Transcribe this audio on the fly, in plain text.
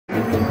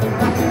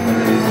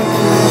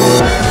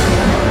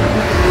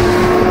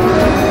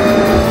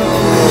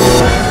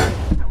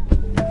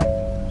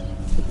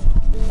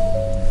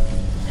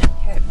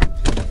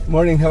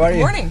morning. How are you?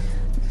 Good morning.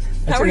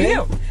 How are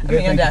you? Good,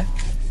 Amanda.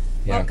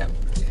 Yeah. Welcome.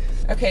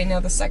 Okay, now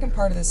the second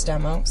part of this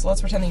demo, so let's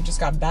pretend that you just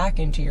got back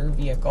into your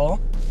vehicle.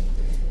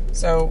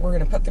 So we're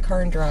going to put the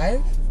car in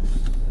drive.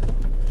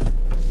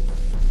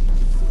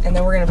 And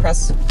then we're going to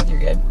press, you're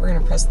good, we're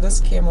going to press this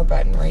camera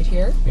button right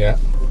here. Yeah.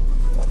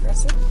 I'll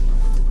press it.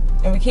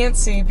 And we can't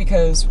see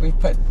because we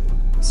put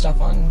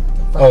stuff on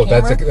the front camera. Oh,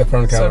 that's the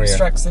front camera, so it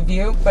obstructs the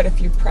view. But if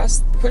you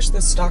push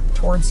the stock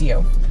towards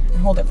you and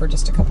hold it for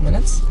just a couple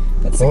minutes,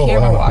 that's the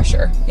camera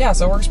washer. Yeah,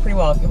 so it works pretty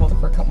well. If you hold it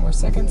for a couple more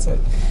seconds, it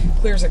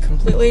clears it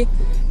completely.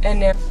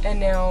 And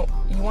now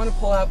you want to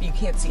pull out, but you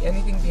can't see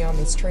anything beyond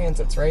these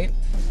transits, right?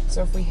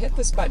 So if we hit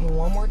this button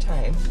one more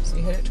time, so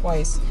you hit it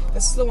twice,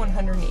 this is the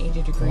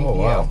 180-degree view. Oh,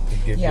 wow.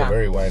 It gives you a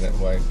very wide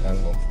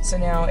angle. So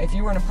now, if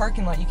you were in a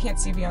parking lot, you can't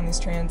see beyond these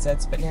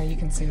transits, but now you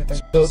can see that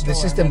there's. So the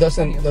system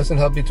doesn't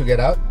help you to get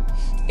out?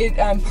 It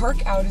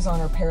park out is on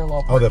our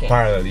parallel parking. Oh, the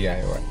parallel,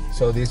 yeah, right.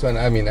 So this one,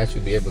 I mean, I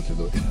should be able to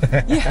do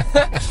it. Yeah,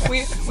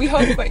 we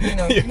hope, but you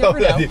know, you never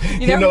know.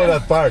 You know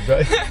that part,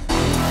 right?